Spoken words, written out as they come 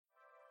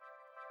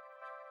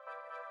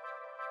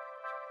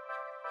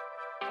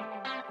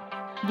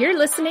You're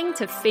listening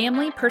to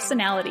Family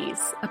Personalities,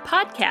 a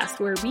podcast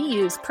where we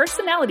use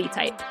personality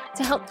type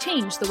to help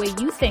change the way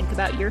you think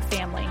about your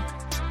family.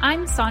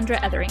 I'm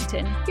Sandra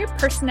Etherington, your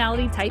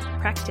personality type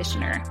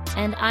practitioner.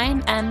 And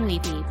I'm Em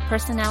Levy,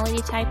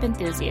 personality type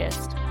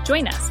enthusiast.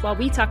 Join us while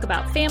we talk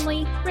about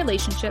family,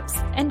 relationships,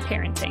 and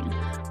parenting,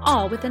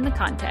 all within the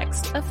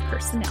context of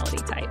personality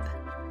type.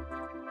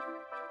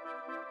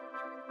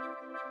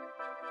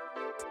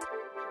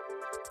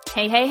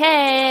 Hey, hey,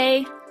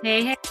 hey.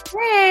 Hey, hey,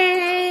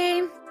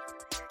 hey.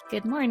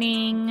 Good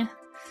morning.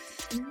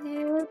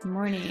 Good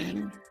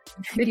morning.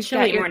 Good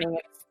chilly morning.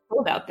 It's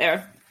cold out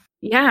there.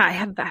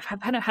 Yeah,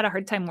 I've had a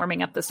hard time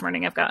warming up this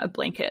morning. I've got a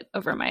blanket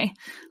over my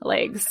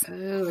legs.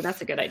 Oh,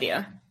 that's a good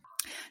idea.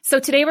 So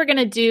today we're going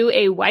to do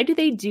a Why Do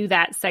They Do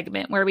That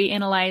segment where we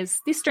analyze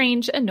the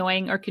strange,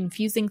 annoying, or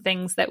confusing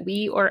things that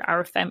we or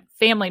our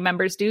family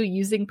members do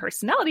using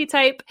personality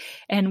type.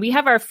 And we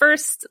have our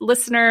first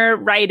listener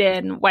write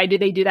in Why Do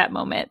They Do That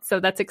moment. So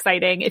that's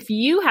exciting. If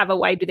you have a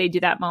Why Do They Do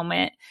That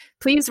moment,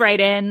 please write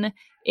in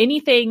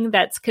anything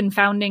that's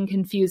confounding,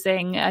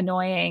 confusing,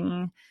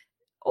 annoying,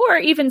 or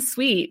even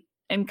sweet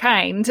and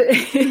kind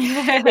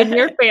in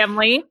your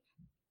family.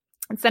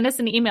 And send us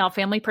an email,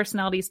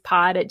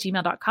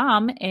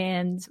 familypersonalitiespod@gmail.com,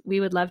 and we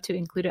would love to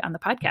include it on the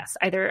podcast,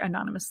 either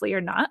anonymously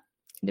or not,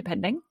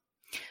 depending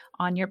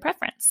on your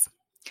preference.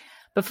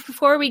 But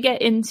before we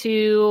get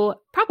into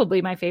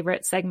probably my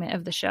favorite segment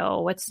of the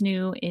show, what's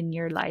new in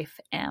your life,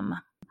 Em?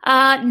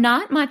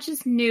 Not much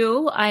is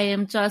new. I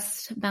am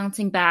just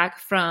bouncing back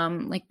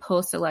from like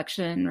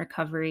post-election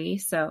recovery.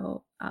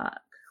 So,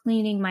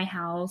 cleaning my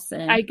house.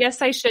 And I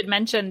guess I should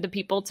mention to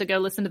people to go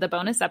listen to the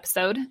bonus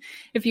episode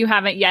if you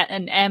haven't yet.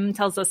 And Em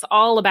tells us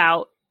all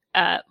about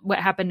what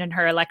happened in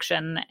her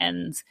election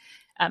and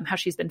how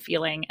she's been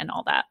feeling and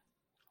all that.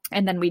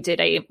 And then we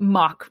did a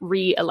mock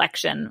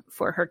re-election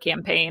for her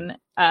campaign,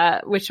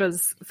 which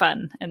was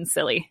fun and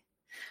silly.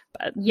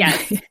 But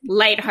yes,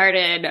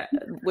 lighthearted,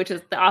 which is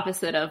the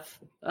opposite of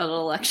an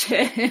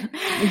election.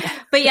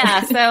 But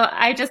yeah, so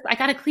I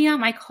got to clean out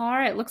my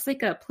car. It looks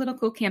like a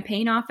political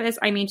campaign office.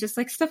 I mean, just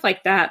like stuff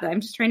like that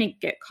I'm just trying to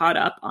get caught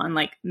up on,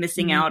 like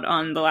missing out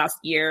on the last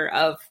year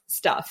of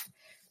stuff.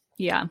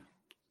 Yeah.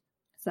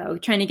 So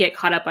trying to get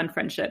caught up on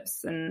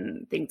friendships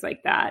and things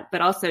like that,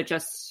 but also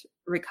just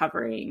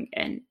recovering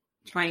and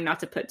trying not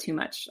to put too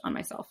much on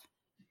myself.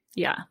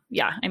 Yeah.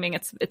 I mean,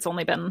 it's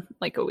only been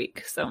like a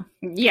week, so.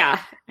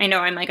 Yeah, I know.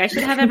 I'm like, I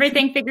should have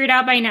everything figured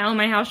out by now.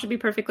 My house should be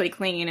perfectly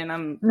clean,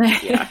 and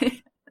yeah.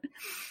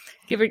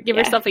 Give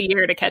yourself a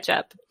year to catch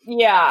up.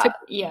 Yeah.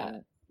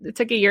 It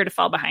took a year to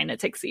fall behind. It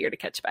takes a year to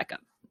catch back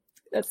up.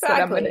 That's exactly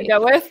what I'm going to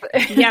go with.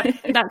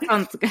 Yep, that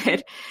sounds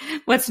good.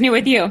 What's new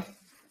with you?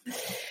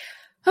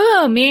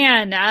 Oh,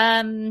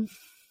 man.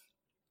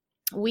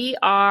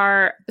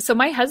 So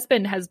my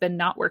husband has been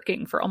not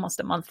working for almost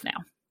a month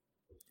now.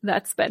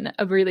 That's been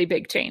a really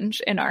big change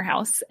in our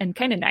house and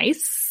kind of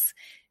nice.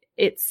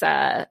 It's,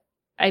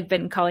 I've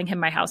been calling him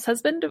my house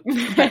husband,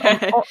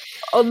 but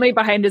only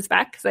behind his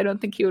back because I don't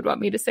think he would want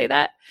me to say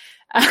that.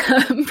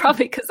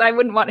 Probably because I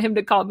wouldn't want him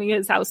to call me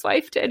his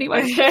housewife to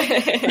anyone.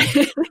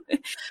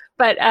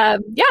 But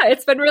yeah,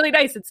 it's been really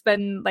nice. It's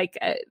been like,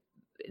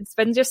 it's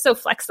been just so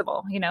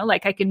flexible,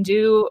 like I can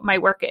do my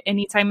work at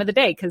any time of the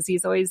day because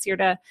he's always here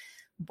to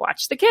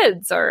watch the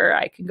kids, or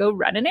I can go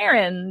run an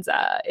errand.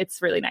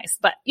 It's really nice,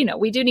 but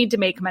we do need to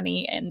make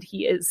money, and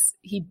he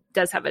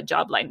does have a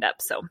job lined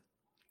up. So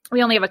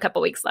we only have a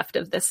couple weeks left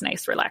of this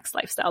nice, relaxed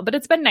lifestyle, but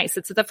it's been nice.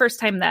 It's the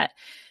first time that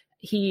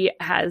he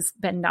has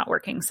been not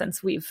working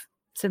since we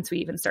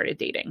even started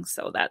dating.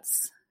 So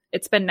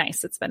it's been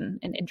nice. It's been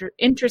an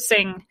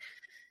interesting,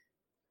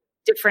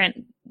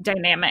 different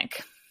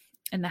dynamic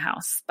in the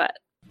house, but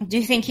do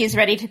you think he's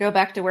ready to go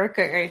back to work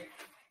or?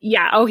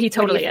 Yeah. Oh, he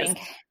totally is.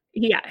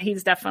 Yeah,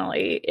 he's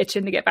definitely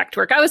itching to get back to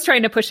work. I was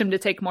trying to push him to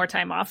take more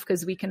time off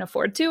because we can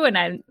afford to. And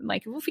I'm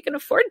like, well, if we can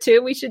afford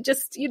to, we should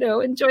just,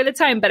 enjoy the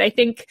time. But I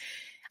think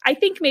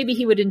maybe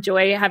he would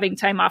enjoy having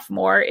time off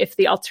more if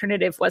the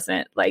alternative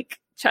wasn't like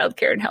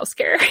childcare and house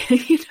care,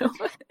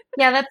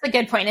 Yeah, that's a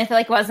good point. If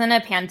it wasn't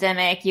a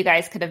pandemic, you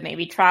guys could have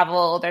maybe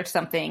traveled or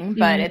something,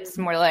 but it's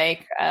more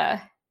like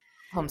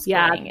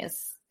homeschooling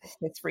is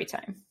free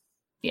time.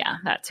 Yeah,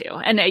 that too.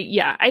 And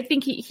I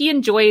think he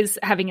enjoys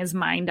having his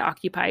mind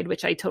occupied,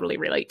 which I totally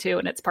relate to.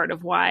 And it's part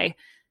of why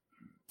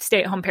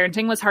stay-at-home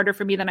parenting was harder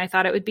for me than I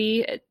thought it would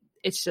be.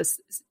 It's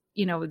just,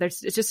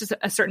 it's just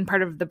a certain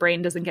part of the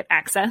brain doesn't get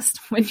accessed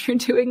when you're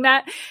doing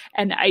that.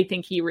 And I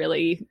think he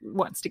really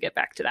wants to get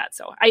back to that.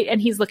 So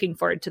and he's looking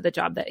forward to the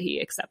job that he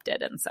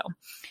accepted. And so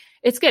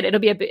it's good. It'll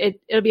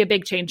be a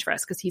big change for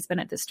us because he's been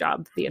at this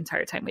job the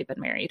entire time we've been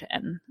married.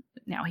 And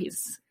now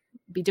he's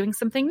be doing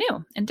something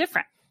new and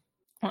different.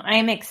 Well,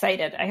 I'm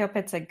excited. I hope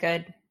it's a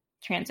good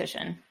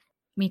transition.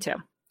 Me too.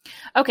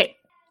 Okay,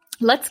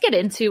 let's get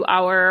into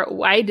our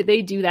Why Do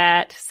They Do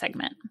That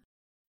segment.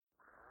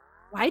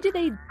 Why do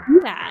they do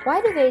that?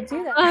 Why do they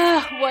do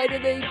that? Why do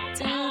they do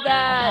that?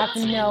 I have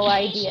no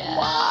idea.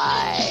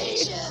 Why?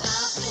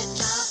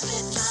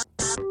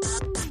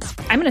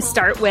 I'm going to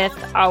start with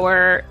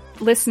our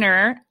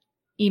listener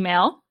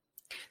email.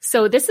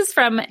 So this is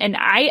from an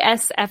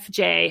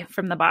ISFJ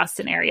from the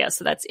Boston area.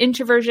 So that's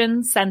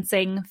introversion,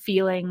 sensing,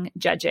 feeling,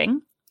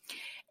 judging.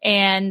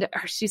 And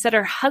she said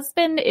her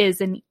husband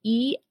is an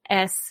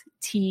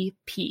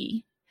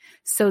ESTP.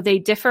 So they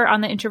differ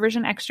on the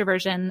introversion,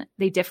 extroversion.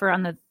 They differ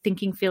on the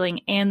thinking,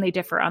 feeling, and they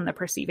differ on the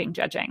perceiving,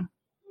 judging.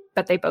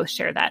 But they both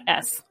share that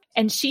S.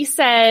 And she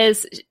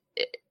says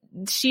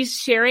she's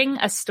sharing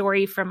a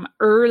story from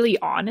early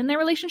on in their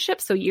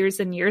relationship, so years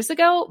and years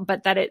ago,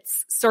 but that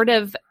it's sort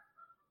of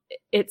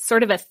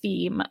a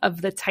theme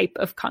of the type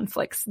of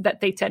conflicts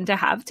that they tend to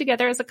have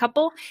together as a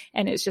couple.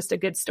 And it's just a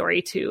good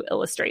story to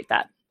illustrate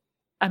that.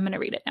 I'm going to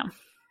read it now.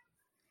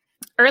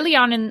 Early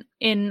on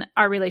in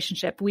our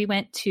relationship, we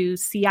went to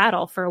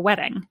Seattle for a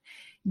wedding.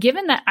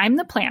 Given that I'm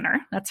the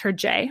planner, that's her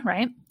J,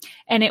 right?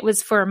 And it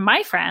was for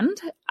my friend,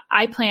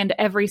 I planned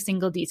every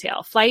single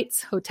detail: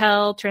 flights,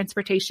 hotel,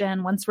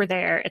 transportation, once we're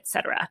there,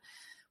 etc.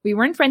 We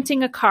weren't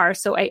renting a car,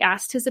 so I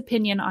asked his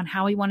opinion on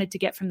how he wanted to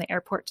get from the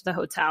airport to the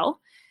hotel: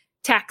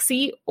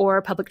 taxi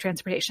or public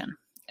transportation.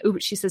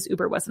 Uber, she says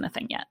Uber wasn't a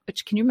thing yet,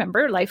 but can you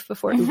remember life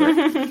before Uber?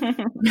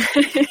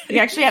 You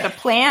actually had to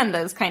plan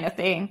those kind of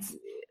things.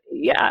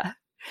 Yeah.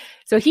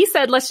 So he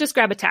said, let's just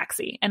grab a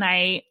taxi. And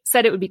I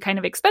said it would be kind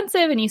of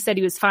expensive. And he said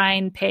he was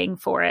fine paying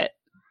for it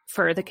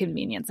for the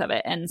convenience of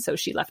it. And so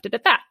she left it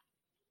at that.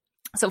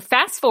 So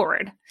fast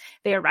forward,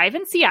 they arrive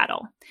in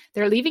Seattle.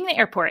 They're leaving the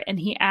airport and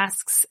he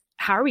asks,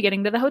 how are we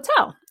getting to the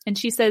hotel? And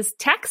she says,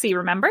 taxi,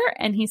 remember?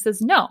 And he says,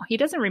 no, he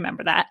doesn't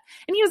remember that.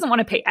 And he doesn't want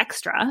to pay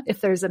extra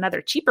if there's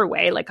another cheaper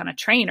way, like on a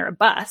train or a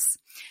bus.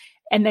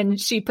 And then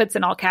she puts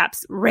in all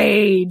caps,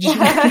 rage.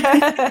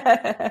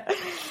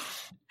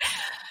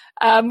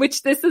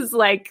 Which this is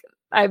like,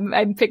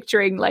 I'm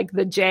picturing like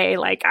the J,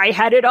 like I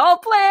had it all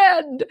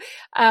planned.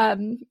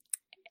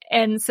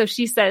 And so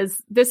she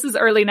says, this is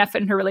early enough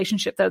in her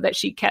relationship though, that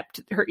she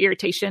kept her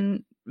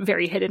irritation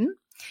very hidden.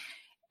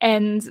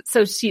 And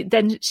so she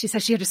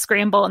says she had to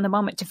scramble in the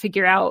moment to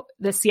figure out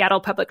the Seattle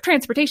public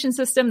transportation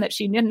system that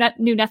she knew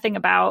nothing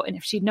about. And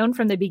if she'd known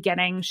from the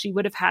beginning, she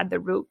would have had the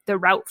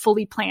route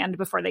fully planned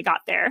before they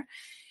got there.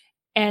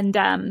 And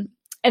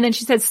then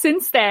she says,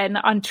 since then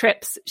on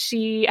trips,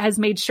 she has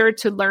made sure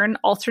to learn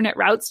alternate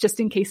routes just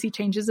in case he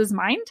changes his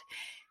mind.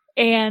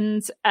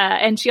 And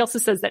she also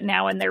says that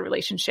now in their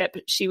relationship,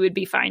 she would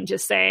be fine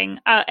just saying,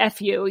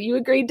 F you, you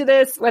agreed to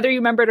this, whether you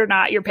remember it or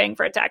not, you're paying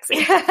for a taxi.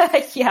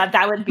 Yeah,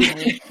 that would be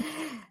me.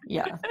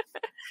 Yeah.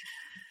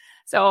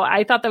 So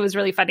I thought that was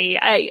really funny.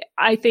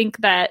 I think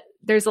that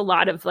there's a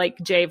lot of like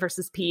J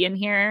versus P in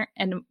here,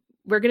 and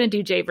we're going to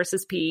do J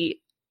versus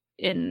P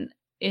in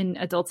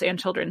adults and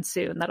children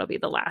soon. That'll be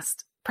the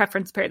last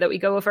preference pair that we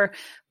go over.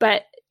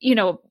 But, you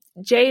know,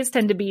 J's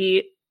tend to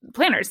be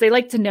planners. They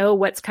like to know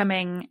what's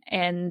coming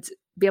and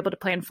be able to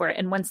plan for it.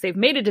 And once they've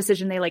made a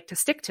decision, they like to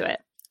stick to it.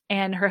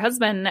 And her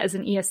husband, as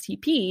an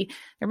ESTP,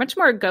 they're much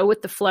more go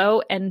with the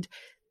flow. And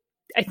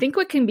I think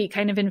what can be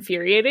kind of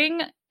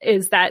infuriating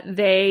is that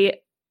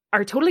they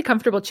are totally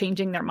comfortable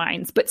changing their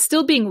minds, but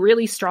still being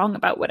really strong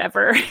about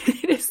whatever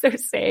it is they're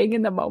saying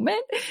in the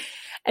moment.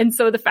 And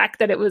so the fact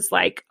that it was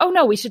like, oh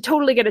no, we should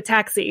totally get a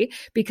taxi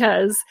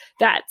because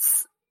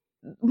that's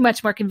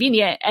much more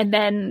convenient. And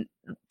then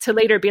to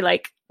later be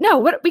like,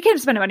 no, we can't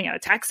spend money on a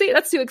taxi.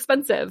 That's too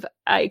expensive.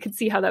 I could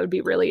see how that would be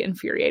really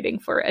infuriating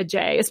for a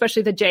J,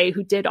 especially the J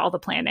who did all the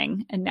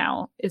planning and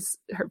now is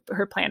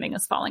her planning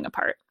is falling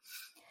apart.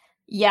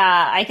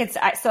 Yeah, I could.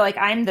 So like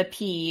I'm the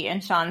P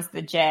and Sean's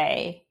the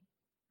J.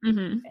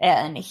 Mm-hmm.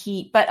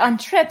 And but on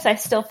trips, I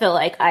still feel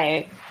like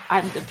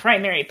I'm the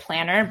primary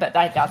planner, but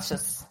that's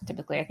just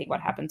typically, I think,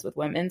 what happens with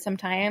women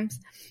sometimes.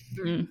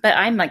 Mm-hmm. But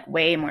I'm like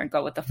way more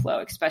go with the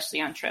flow,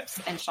 especially on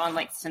trips. And Sean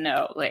likes to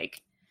know like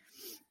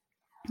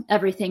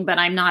everything, but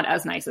I'm not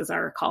as nice as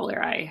our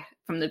caller. I,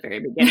 from the very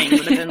beginning,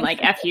 would have been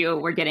like, F you,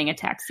 we're getting a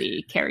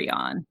taxi, carry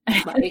on.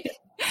 Like,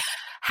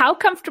 how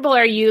comfortable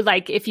are you,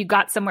 like, if you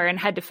got somewhere and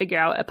had to figure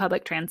out a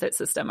public transit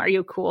system? Are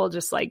you cool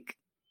just like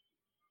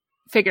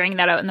figuring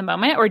that out in the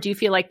moment? Or do you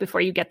feel like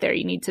before you get there,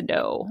 you need to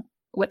know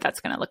what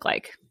that's going to look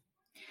like?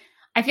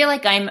 I feel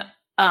like I'm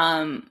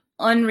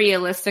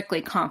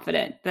unrealistically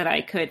confident that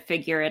I could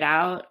figure it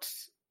out.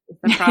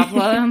 The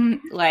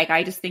problem, like,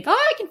 I just think,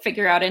 I can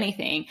figure out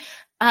anything.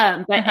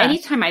 But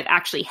anytime I've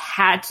actually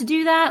had to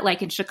do that,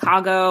 like in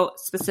Chicago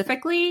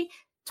specifically,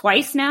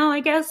 twice now, I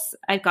guess,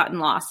 I've gotten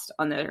lost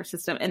on their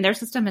system. And their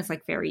system is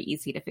like very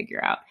easy to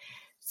figure out.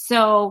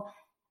 So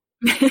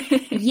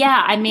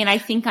yeah, I mean, I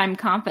think I'm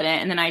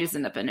confident, and then I just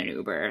end up in an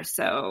Uber.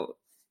 So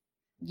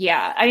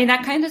yeah, I mean,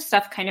 that kind of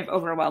stuff kind of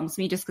overwhelms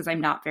me just because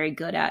I'm not very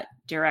good at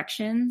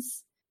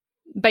directions.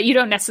 But you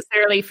don't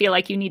necessarily feel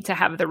like you need to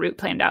have the route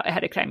planned out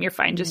ahead of time. You're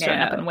fine just showing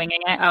up and winging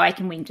it. Oh, I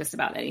can wing just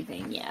about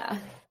anything. Yeah.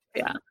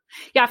 Yeah.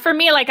 Yeah. For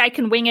me, like, I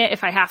can wing it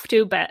if I have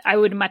to, but I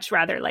would much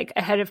rather like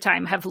ahead of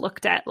time have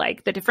looked at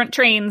like the different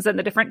trains and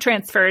the different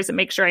transfers and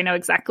make sure I know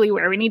exactly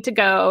where we need to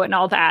go and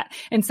all that.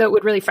 And so it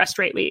would really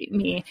frustrate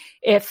me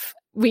if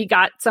we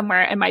got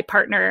somewhere and my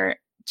partner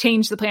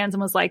changed the plans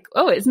and was like,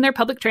 oh, isn't there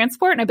public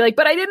transport? And I'd be like,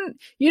 but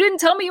you didn't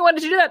tell me you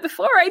wanted to do that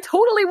before. I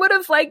totally would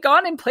have like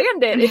gone and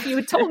planned it if you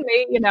had told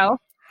me, you know?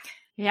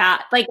 Yeah.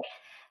 Like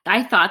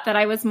I thought that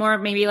I was more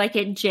maybe like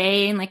a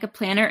J and like a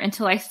planner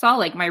until I saw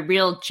like my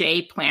real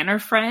J planner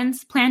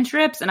friends plan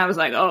trips. And I was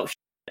like, oh,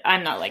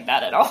 I'm not like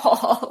that at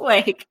all.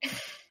 Like,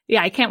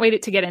 yeah, I can't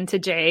wait to get into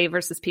J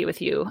versus P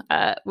with you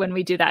when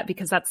we do that,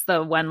 because that's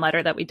the one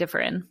letter that we differ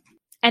in.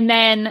 And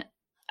then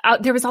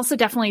there was also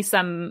definitely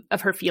some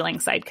of her feeling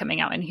side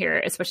coming out in here,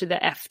 especially the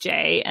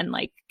FJ and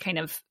like kind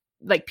of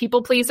like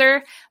people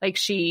pleaser. Like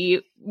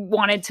she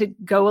wanted to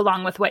go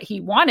along with what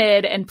he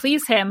wanted and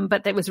please him,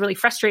 but that was really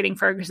frustrating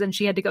for her because then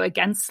she had to go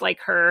against like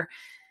her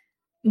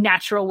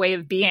natural way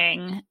of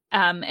being.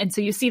 And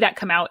so you see that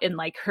come out in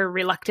like her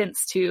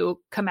reluctance to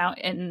come out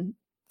and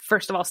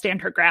first of all,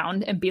 stand her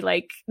ground and be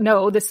like,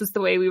 no, this is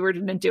the way we were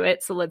going to do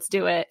it. So let's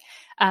do it.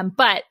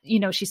 But, you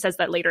know, she says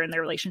that later in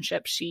their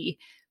relationship, she's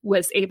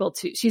able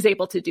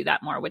to do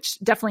that more, which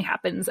definitely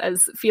happens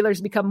as feelers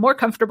become more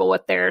comfortable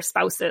with their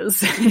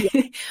spouses.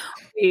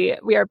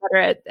 we are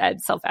better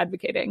at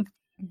self-advocating.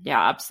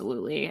 Yeah,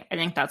 absolutely. I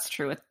think that's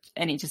true with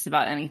just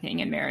about anything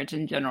in marriage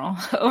in general.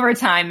 Over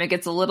time, it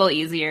gets a little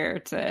easier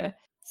to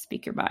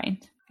speak your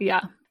mind.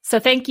 Yeah. So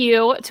thank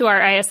you to our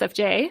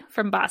ISFJ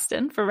from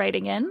Boston for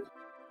writing in.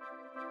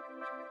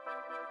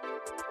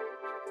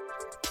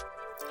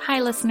 Hi,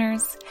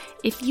 listeners.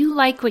 If you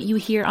like what you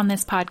hear on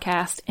this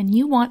podcast and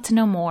you want to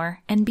know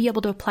more and be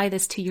able to apply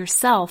this to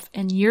yourself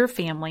and your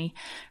family,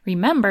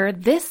 remember,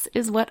 this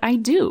is what I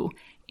do,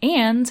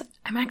 and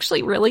I'm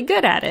actually really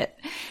good at it.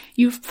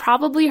 You've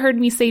probably heard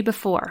me say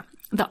before,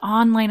 the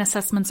online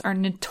assessments are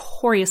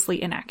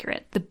notoriously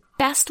inaccurate. The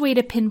best way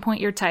to pinpoint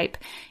your type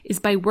is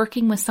by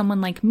working with someone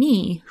like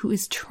me who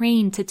is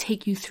trained to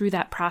take you through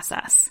that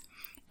process.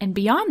 And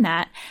beyond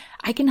that,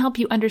 I can help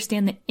you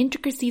understand the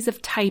intricacies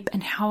of type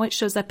and how it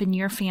shows up in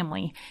your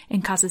family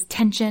and causes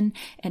tension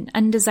and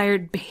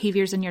undesired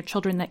behaviors in your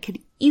children that could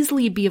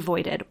easily be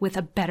avoided with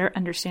a better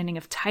understanding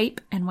of type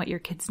and what your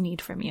kids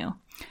need from you.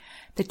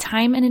 The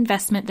time and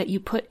investment that you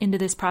put into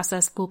this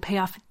process will pay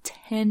off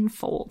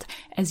tenfold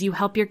as you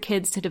help your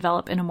kids to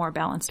develop in a more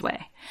balanced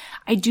way.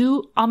 I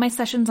do all my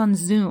sessions on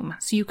Zoom,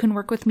 so you can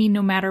work with me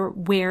no matter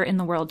where in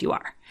the world you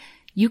are.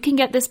 You can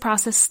get this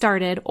process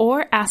started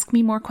or ask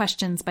me more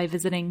questions by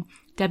visiting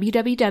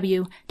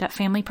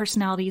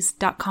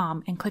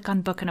www.familypersonalities.com and click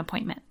on book an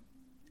appointment.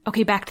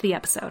 Okay, back to the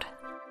episode.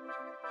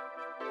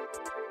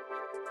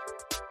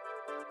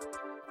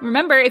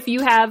 Remember, if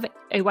you have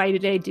a why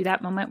did I do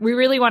that moment, we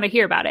really want to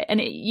hear about it. And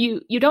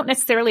you don't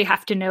necessarily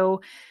have to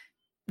know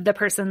the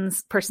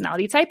person's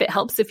personality type. It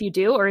helps if you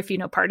do, or if you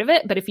know part of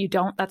it. But if you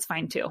don't, that's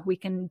fine too. We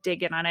can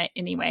dig in on it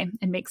anyway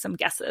and make some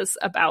guesses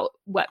about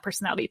what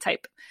personality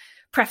type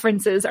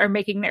preferences are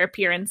making their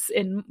appearance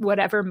in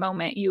whatever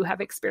moment you have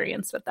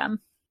experienced with them.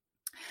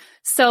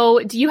 So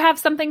do you have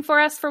something for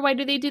us for why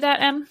do they do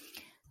that, Em?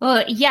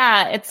 Well,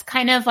 yeah, it's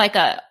kind of like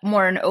an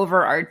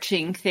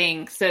overarching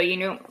thing. So, you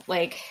know,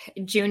 like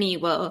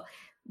Junie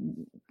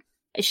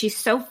she's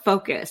so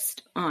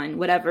focused on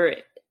whatever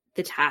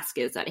the task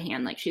is at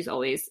hand. Like she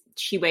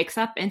wakes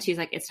up and she's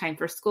like, it's time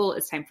for school.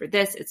 It's time for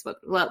this. It's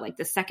what like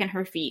the second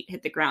her feet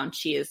hit the ground,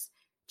 she is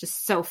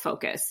just so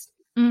focused.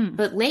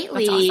 But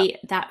lately, awesome.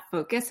 That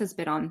focus has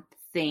been on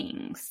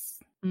things.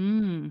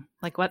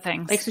 Like what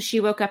things? Like, so she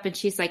woke up and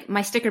she's like,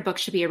 my sticker book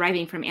should be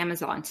arriving from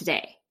Amazon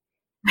today.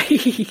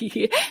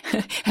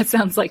 That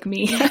sounds like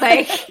me.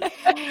 Like,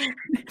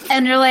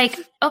 and they're like,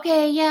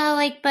 okay, yeah,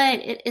 like,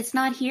 but it's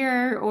not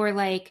here, or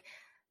like,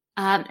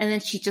 and then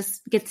she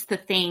just gets the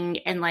thing,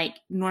 and like,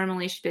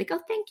 normally she'd be like,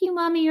 oh, thank you,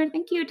 mommy, or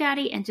thank you,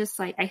 daddy, and just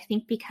like, I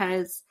think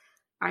because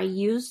I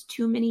used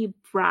too many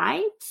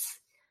brides,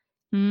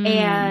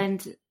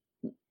 and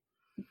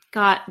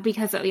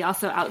because we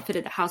also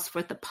outfitted the house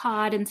with the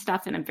pod and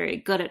stuff, and I'm very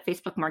good at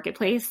Facebook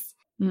Marketplace.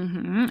 I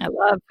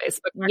love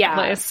Facebook Marketplace.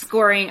 Yeah,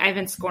 scoring. I've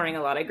been scoring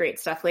a lot of great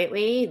stuff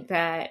lately.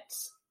 That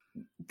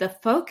the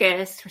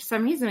focus, for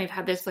some reason, we've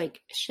had this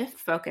like shift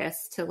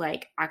focus to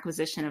like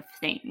acquisition of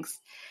things,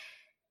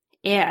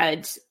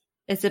 and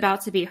it's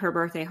about to be her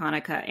birthday,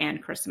 Hanukkah,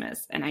 and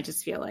Christmas, and I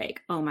just feel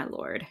like, oh my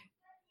Lord,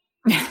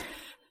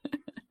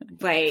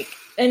 like,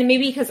 and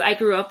maybe because I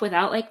grew up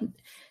without like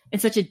in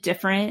such a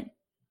different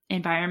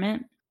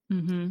environment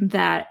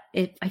that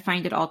I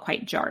find it all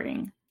quite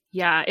jarring.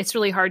 Yeah, it's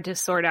really hard to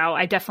sort out.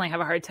 I definitely have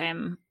a hard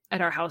time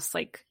at our house,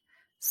 like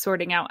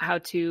sorting out how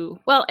to,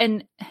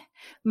 and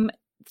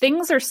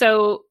things are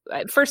so,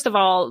 first of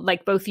all,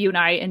 like both you and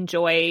I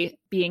enjoy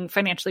being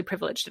financially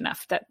privileged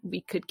enough that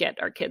we could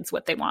get our kids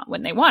what they want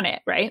when they want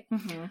it, right?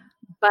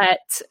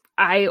 But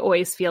I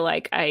always feel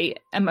like I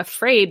am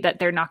afraid that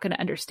they're not going to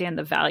understand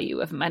the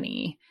value of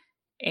money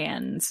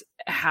and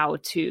how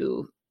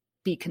to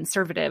be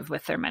conservative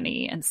with their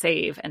money and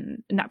save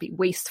and not be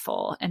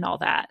wasteful and all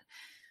that.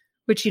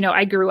 Which, you know,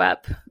 I grew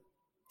up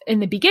in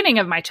the beginning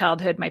of my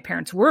childhood, my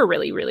parents were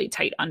really, really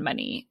tight on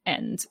money.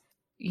 And,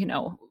 you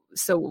know,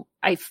 so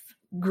I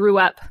grew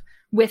up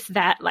with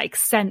that like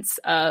sense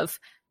of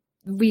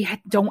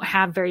don't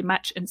have very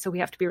much. And so we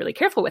have to be really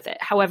careful with it.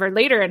 However,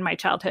 later in my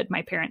childhood,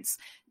 my parents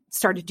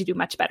started to do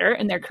much better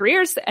in their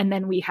careers. And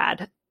then we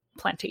had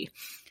plenty.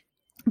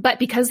 But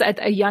because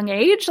at a young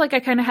age, like I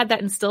kind of had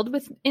that instilled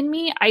in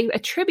me, I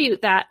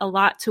attribute that a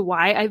lot to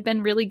why I've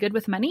been really good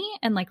with money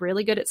and like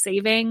really good at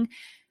saving.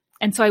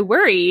 And so I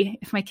worry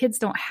if my kids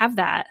don't have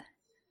that,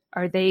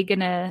 are they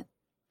going to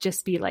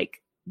just be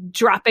like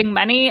dropping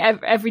money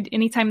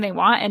anytime they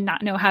want and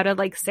not know how to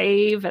like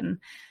save? And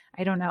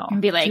I don't know.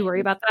 And be like, do you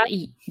worry about that?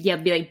 Yeah,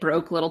 be like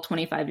broke little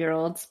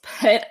 25-year-olds.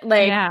 But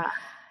like,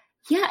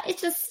 yeah,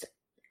 it's just,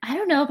 I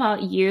don't know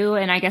about you.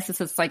 And I guess this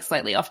is like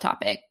slightly off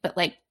topic, but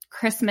like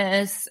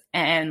Christmas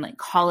and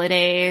like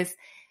holidays,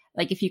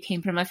 like if you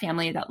came from a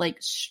family that like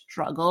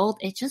struggled,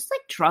 it just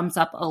like drums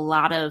up a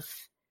lot of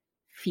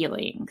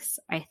feelings,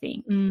 I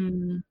think,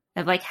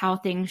 of like how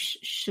things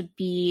should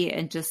be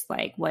and just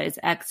like what is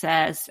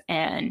excess,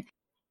 and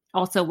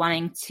also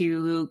wanting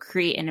to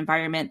create an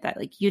environment that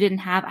like you didn't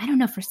have. I don't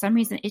know, for some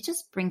reason, it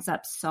just brings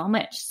up so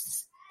much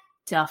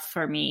stuff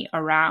for me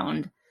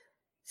around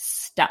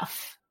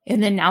stuff.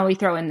 And then now we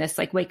throw in this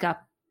like wake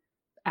up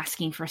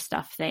asking for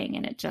stuff thing,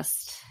 and it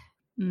just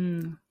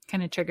kind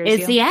of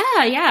triggers you.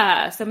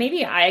 Yeah. So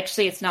maybe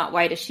it's not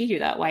why does she do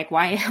that? Like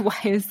why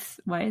is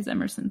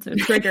Emerson so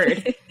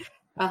triggered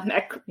at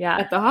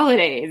the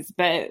holidays?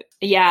 But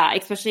yeah,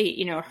 especially,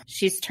 you know,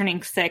 she's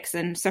turning 6,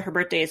 and so her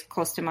birthday is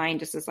close to mine,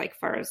 just as like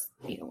far as,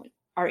 you know,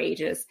 our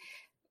ages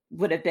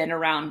would have been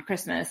around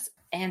Christmas.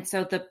 And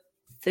so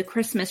the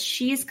Christmas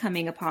she's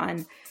coming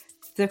upon,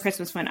 the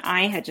Christmas when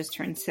I had just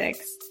turned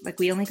 6, like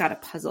we only got a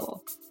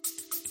puzzle.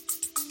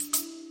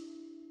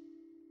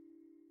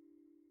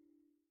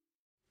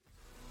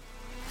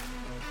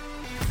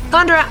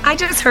 Sandra, I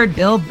just heard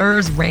Bill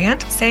Burr's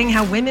rant saying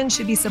how women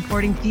should be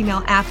supporting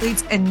female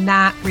athletes and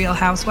not Real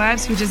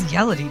Housewives who just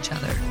yell at each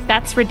other.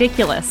 That's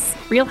ridiculous.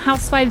 Real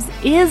Housewives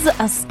is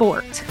a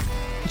sport.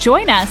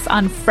 Join us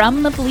on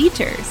From the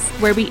Bleachers,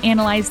 where we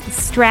analyze the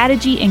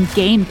strategy and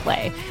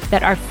gameplay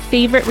that our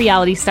favorite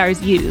reality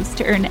stars use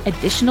to earn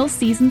additional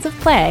seasons of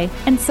play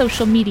and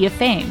social media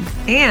fame.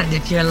 And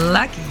if you're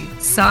lucky,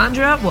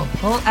 Sandra will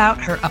pull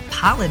out her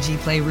apology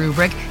play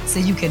rubric so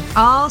you can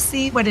all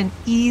see what an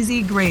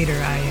easy grader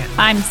I am.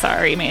 I'm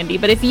sorry, Mandy,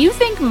 but if you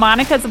think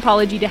Monica's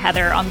apology to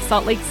Heather on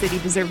Salt Lake City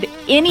deserved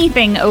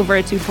anything over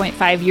a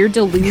 2.5, you're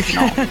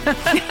delusional.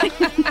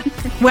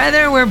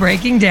 Whether we're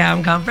breaking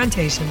down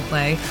confrontation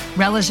play,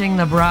 relishing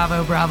the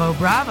bravo, bravo,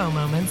 bravo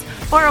moments,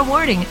 or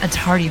awarding a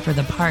tardy for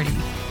the party,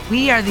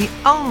 we are the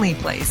only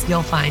place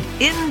you'll find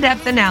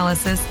in-depth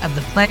analysis of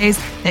the plays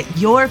that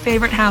your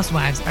favorite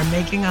housewives are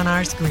making on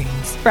our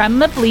screens. From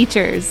the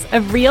Bleachers,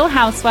 a Real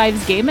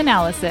Housewives game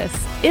analysis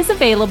is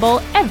available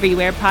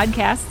everywhere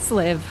podcasts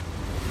live.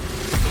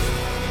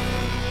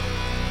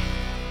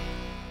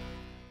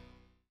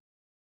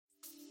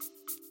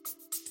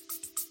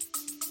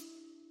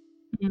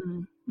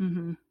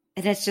 Mm-hmm.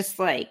 And it's just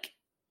like,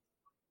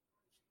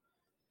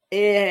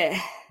 I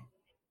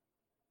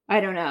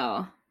don't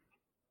know.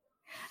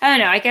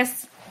 I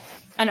guess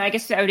I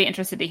would be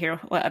interested to hear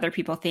what other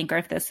people think, or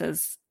if this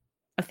is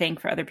a thing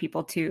for other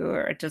people too,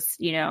 or just,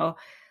 you know,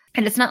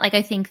 and it's not like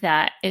I think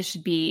that it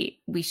should be,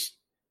 we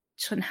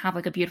shouldn't have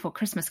like a beautiful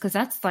Christmas, because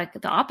that's like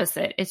the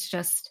opposite. It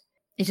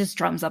just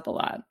drums up a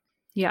lot.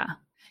 Yeah.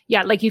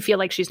 Yeah. Like you feel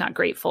like she's not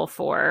grateful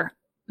for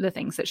the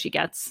things that she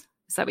gets.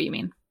 Is that what you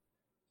mean?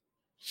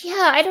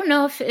 Yeah. I don't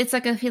know if it's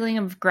like a feeling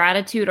of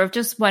gratitude, or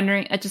just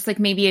wondering, just like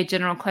maybe a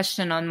general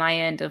question on my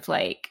end of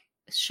like,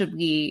 should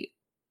we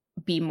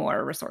be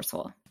more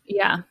resourceful?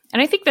 Yeah.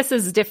 And I think this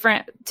is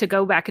different, to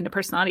go back into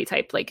personality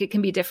type. Like it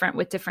can be different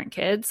with different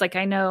kids. Like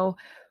I know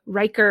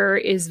Riker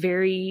is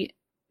very,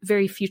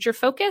 very future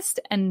focused,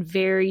 and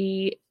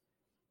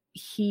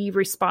he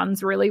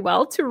responds really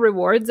well to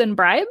rewards and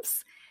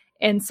bribes.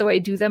 And so I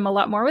do them a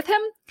lot more with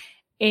him.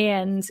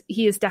 And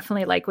he is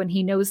definitely like, when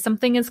he knows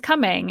something is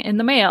coming in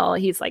the mail,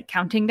 he's like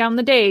counting down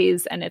the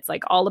days, and it's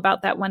like all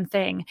about that one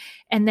thing.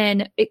 And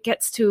then it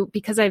gets to,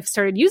 because I've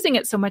started using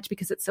it so much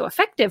because it's so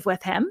effective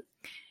with him.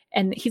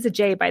 And he's a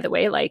J, by the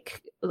way,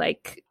 like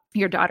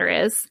your daughter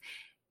is.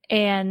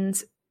 And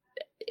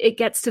it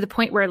gets to the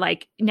point where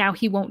like now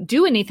he won't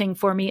do anything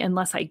for me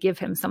unless I give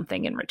him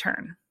something in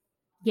return.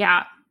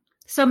 Yeah.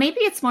 So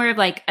maybe it's more of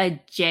like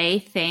a J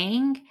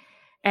thing.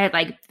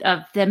 Like of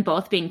them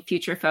both being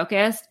future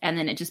focused, and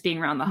then it just being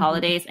around the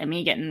holidays, and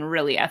me getting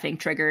really effing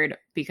triggered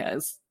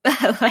because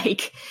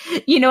like,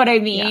 you know what I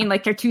mean? Yeah.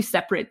 Like they're two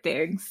separate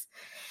things.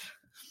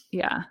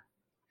 Yeah.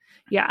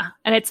 Yeah.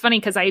 And it's funny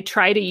because I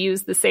try to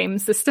use the same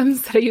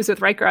systems that I use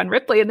with Riker on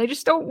Ripley, and they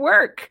just don't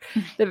work.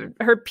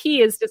 Her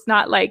P is just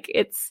not like,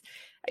 it's,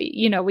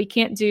 you know, we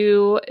can't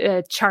do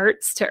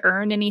charts to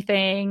earn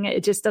anything.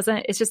 It's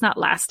just not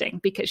lasting,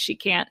 because she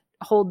can't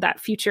hold that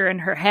future in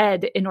her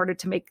head in order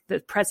to make the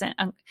present.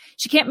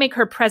 She can't make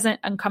her present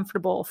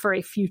uncomfortable for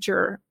a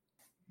future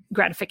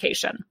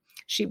gratification.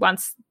 She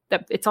wants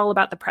it's all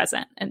about the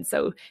present. And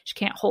so she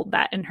can't hold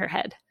that in her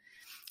head.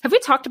 Have we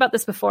talked about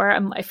this before?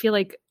 I feel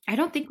like, I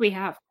don't think we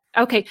have.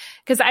 Okay,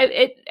 because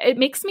it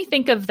makes me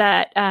think of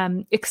that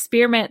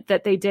experiment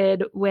that they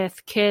did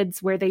with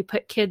kids, where they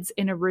put kids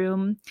in a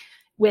room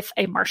with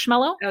a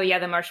marshmallow. Oh yeah,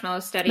 the marshmallow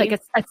study.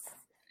 Like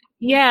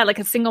like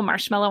a single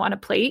marshmallow on a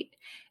plate,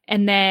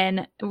 and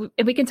then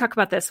we can talk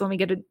about this when we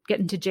get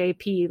into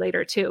JP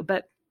later too.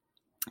 But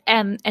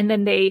and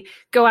then they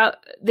go out,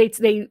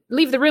 they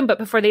leave the room, but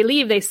before they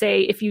leave, they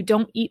say, if you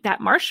don't eat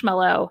that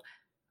marshmallow,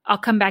 I'll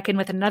come back in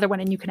with another one,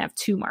 and you can have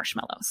 2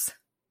 marshmallows.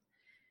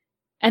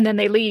 And then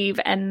they leave,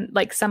 and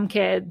like some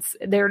kids,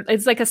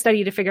 it's like a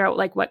study to figure out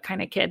like what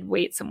kind of kid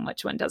waits and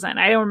which one doesn't.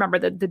 I don't remember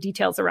the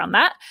details around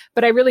that,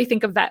 but I really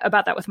think about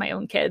that with my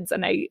own kids,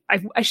 and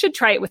I should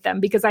try it with them,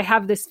 because I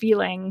have this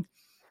feeling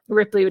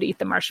Ripley would eat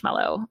the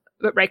marshmallow,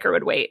 but Riker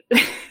would wait.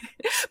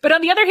 But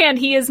on the other hand,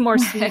 he is more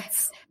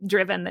sweets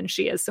driven than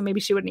she is, so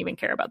maybe she wouldn't even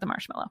care about the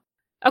marshmallow.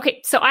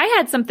 Okay, so I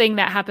had something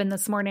that happened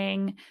this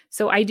morning.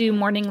 So I do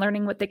morning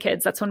learning with the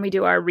kids. That's when we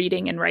do our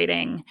reading and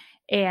writing.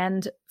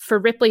 And for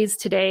Ripley's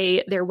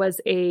today, there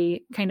was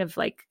a kind of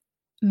like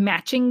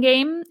matching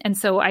game. And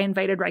so I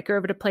invited Riker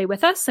over to play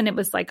with us. And it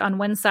was like on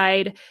one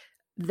side,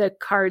 the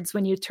cards,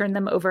 when you turn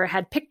them over,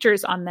 had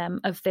pictures on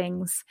them of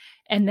things.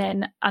 And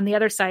then on the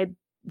other side,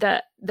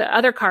 the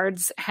other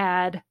cards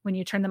had, when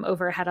you turn them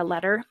over, had a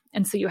letter.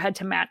 And so you had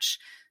to match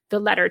the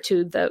letter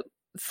to the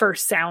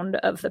first sound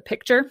of the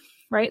picture.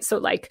 Right. So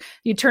like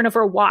you turn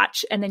over a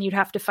watch, and then you'd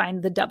have to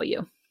find the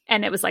W.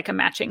 And it was like a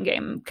matching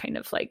game, kind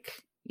of like,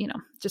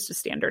 just a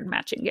standard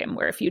matching game,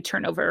 where if you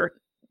turn over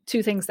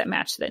 2 things that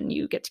match, then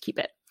you get to keep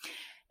it.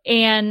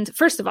 And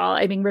first of all,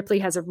 I mean, Ripley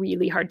has a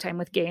really hard time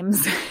with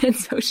games. And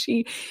so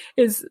she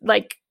is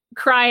like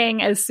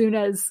crying as soon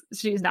as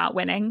she's not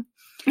winning.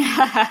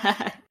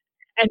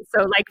 And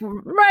so like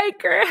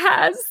Riker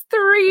has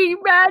 3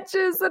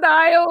 matches and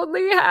I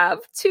only have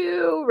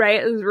 2,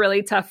 right? It was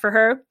really tough for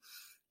her.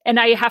 And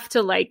I have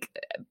to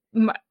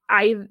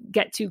I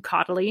get too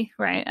coddly,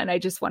 right? And I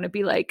just want to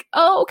be like,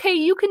 oh, okay,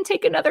 you can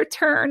take another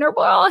turn, or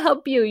well, I'll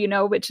help you,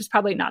 which is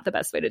probably not the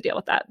best way to deal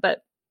with that.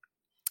 But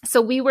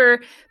so we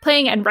were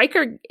playing, and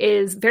Riker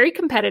is very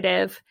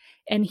competitive,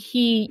 and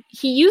he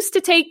used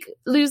to take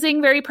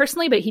losing very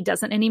personally, but he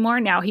doesn't anymore.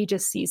 Now he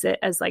just sees it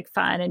as like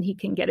fun, and he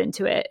can get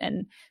into it.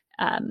 And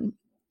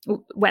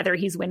whether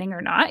he's winning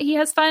or not, he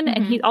has fun. Mm-hmm.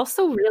 And he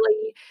also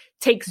really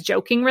takes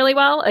joking really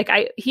well. Like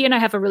he and I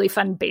have a really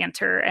fun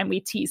banter, and we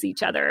tease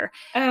each other.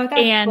 Oh,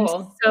 that's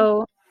cool.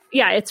 So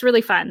yeah, it's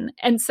really fun.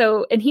 And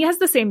he has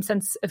the same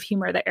sense of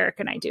humor that Eric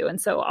and I do. And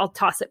so I'll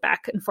toss it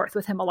back and forth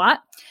with him a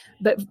lot.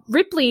 But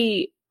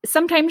Ripley,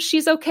 sometimes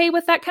she's okay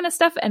with that kind of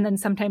stuff, and then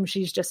sometimes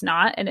she's just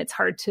not. And it's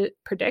hard to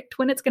predict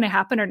when it's going to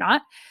happen or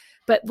not.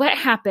 But what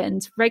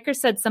happened, Riker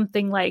said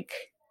something like,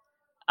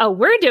 oh,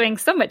 we're doing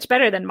so much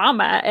better than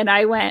Mama. And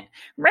I went,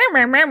 meh,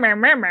 meh, meh, meh,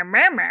 meh, meh,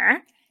 meh, meh.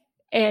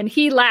 And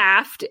he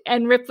laughed,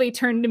 and Ripley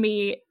turned to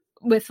me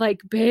with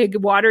like big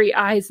watery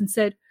eyes and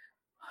said,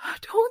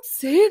 don't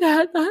say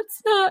that.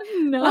 That's not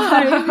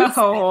nice.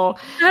 Oh.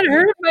 That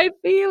hurt my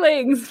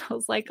feelings. I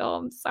was like, oh,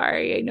 I'm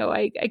sorry. I know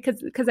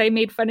because I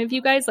made fun of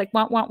you guys, like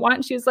want.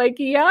 And she was like,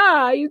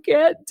 yeah, you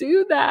can't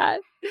do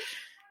that.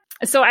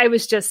 So I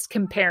was just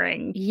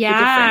comparing the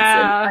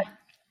difference in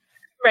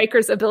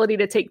Riker's ability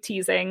to take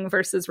teasing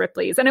versus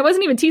Ripley's. And I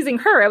wasn't even teasing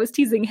her. I was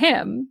teasing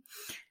him.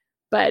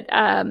 But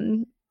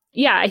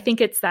yeah, I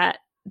think it's that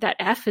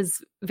F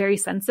is very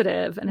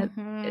sensitive, and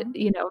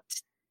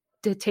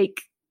to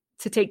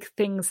take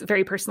things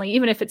very personally,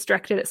 even if it's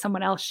directed at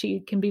someone else,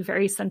 she can be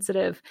very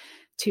sensitive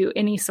to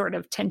any sort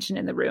of tension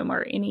in the room,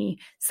 or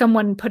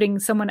someone putting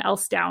someone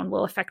else down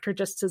will affect her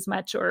just as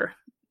much, or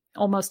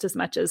almost as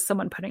much as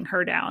someone putting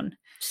her down.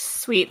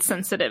 Sweet,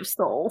 sensitive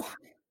soul.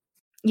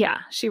 Yeah,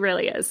 she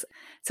really is.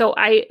 So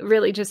I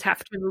really just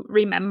have to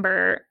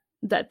remember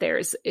that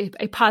there's a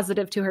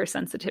positive to her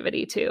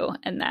sensitivity too,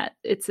 and that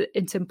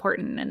it's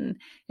important, and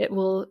it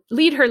will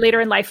lead her later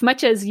in life,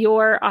 much as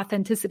your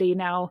authenticity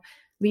now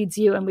leads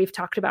you. And we've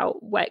talked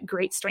about what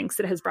great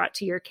strengths it has brought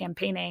to your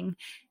campaigning,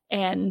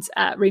 and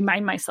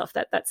remind myself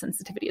that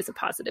sensitivity is a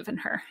positive in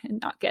her, and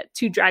not get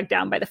too dragged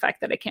down by the fact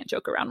that I can't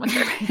joke around with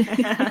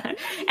her.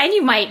 And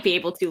you might be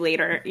able to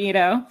later,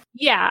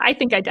 Yeah, I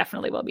think I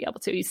definitely will be able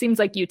to. It seems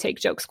like you take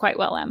jokes quite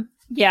well, Em.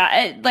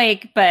 Yeah,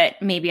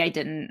 but maybe I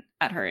didn't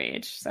at her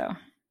age, so.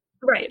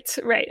 Right.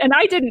 And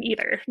I didn't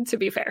either, to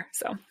be fair,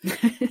 so.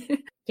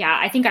 Yeah,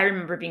 I think I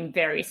remember being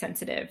very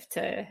sensitive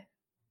to,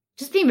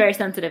 just being very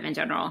sensitive in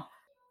general.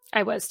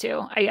 I was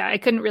too. I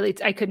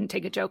couldn't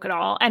take a joke at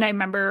all. And I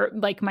remember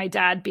like my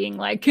dad being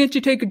like, can't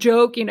you take a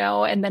joke,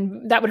 and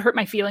then that would hurt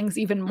my feelings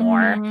even more.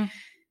 Mm-hmm.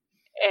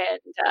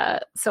 And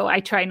so I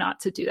try not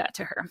to do that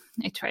to her.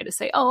 I try to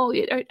say, oh,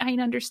 I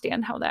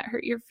understand how that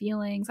hurt your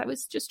feelings. I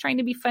was just trying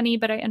to be funny,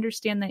 but I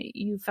understand that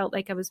you felt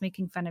like I was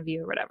making fun of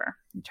you or whatever.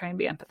 And try and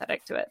be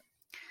empathetic to it.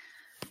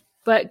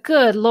 But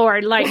good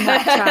Lord, lighten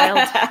up,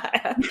 child.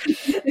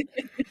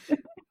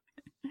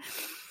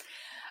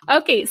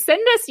 Okay,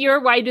 send us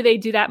your why do they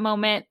do that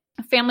moment,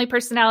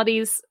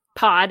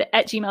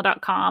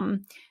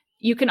 familypersonalitiespod@gmail.com.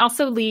 You can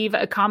also leave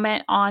a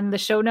comment on the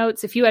show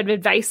notes. If you have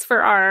advice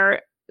for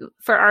our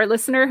for our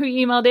listener who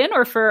emailed in,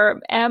 or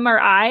for M or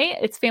I,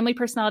 it's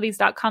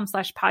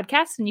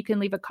familypersonalities.com/podcast. And you can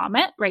leave a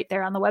comment right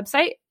there on the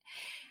website.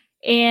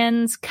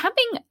 And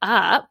coming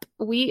up,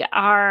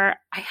 I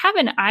have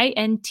an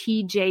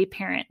INTJ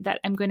parent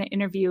that I'm going to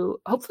interview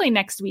hopefully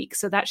next week.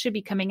 So that should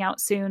be coming out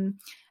soon.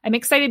 I'm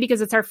excited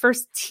because it's our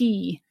first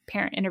T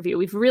parent interview.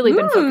 We've really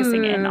been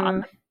focusing in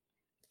on,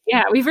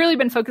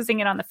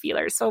 the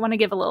feelers. So I want to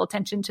give a little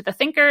attention to the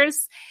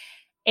thinkers.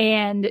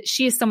 And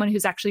she is someone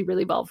who's actually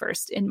really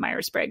well-versed in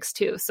Myers-Briggs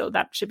too. So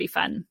that should be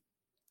fun.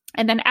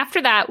 And then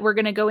after that, we're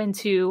going to go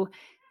into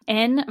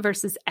N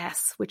versus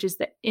S, which is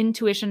the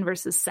intuition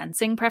versus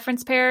sensing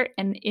preference pair,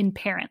 and in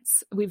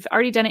parents. We've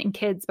already done it in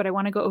kids, but I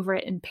want to go over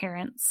it in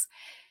parents.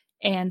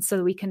 And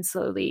so we can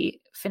slowly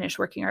finish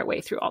working our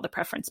way through all the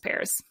preference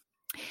pairs.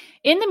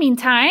 In the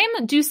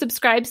meantime, do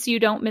subscribe so you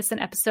don't miss an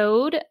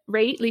episode,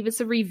 rate, leave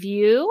us a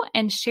review,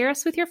 and share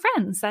us with your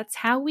friends. That's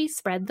how we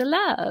spread the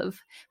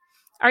love.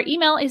 Our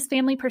email is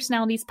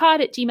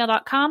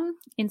familypersonalitiespod@gmail.com.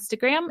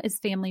 Instagram is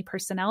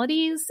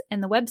familypersonalities,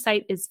 and the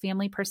website is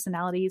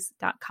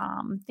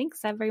familypersonalities.com.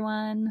 Thanks,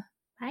 everyone.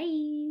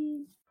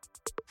 Bye.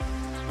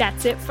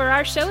 That's it for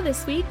our show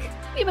this week.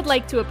 We would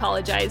like to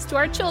apologize to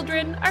our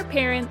children, our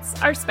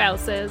parents, our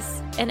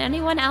spouses, and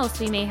anyone else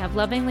we may have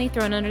lovingly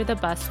thrown under the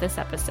bus this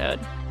episode.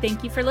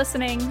 Thank you for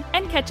listening,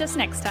 and catch us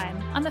next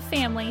time on the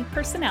Family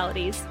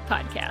Personalities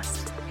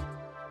Podcast.